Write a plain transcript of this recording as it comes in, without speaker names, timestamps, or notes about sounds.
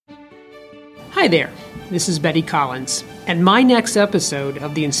Hi there, this is Betty Collins, and my next episode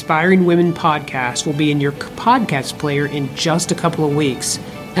of the Inspiring Women podcast will be in your podcast player in just a couple of weeks,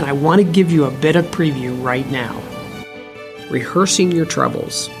 and I want to give you a bit of preview right now. Rehearsing your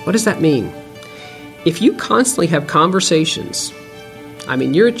troubles. What does that mean? If you constantly have conversations,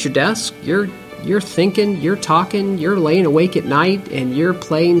 you're at your desk, you're thinking, you're talking, you're laying awake at night, and you're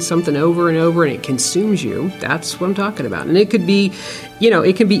playing something over and over, and it consumes you. That's what I'm talking about. And it could be,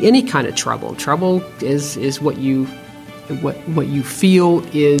 it can be any kind of trouble. Trouble is what you feel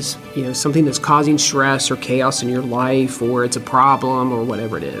is, something that's causing stress or chaos in your life, or it's a problem, or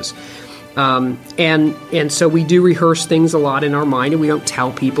whatever it is. And so we do rehearse things a lot in our mind, and we don't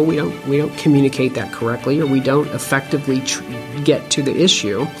tell people, we don't communicate that correctly, or we don't effectively get to the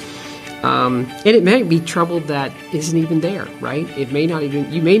issue. And it may be trouble that isn't even there, right? It may not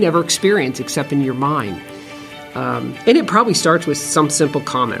even, you may never experience except in your mind. And it probably starts with some simple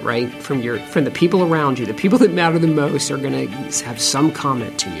comment, right? From the people around you. The people that matter the most are going to have some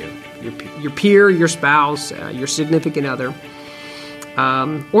comment to you. Your peer, your spouse, your significant other.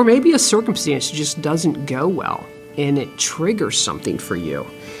 Or maybe a circumstance just doesn't go well and it triggers something for you.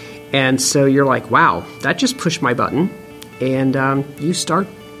 And so you're like, wow, that just pushed my button. And you start,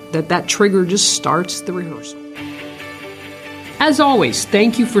 that trigger just starts the rehearsal. As always,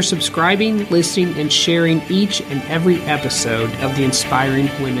 thank you for subscribing, listening, and sharing each and every episode of the Inspiring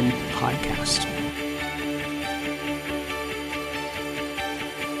Women podcast.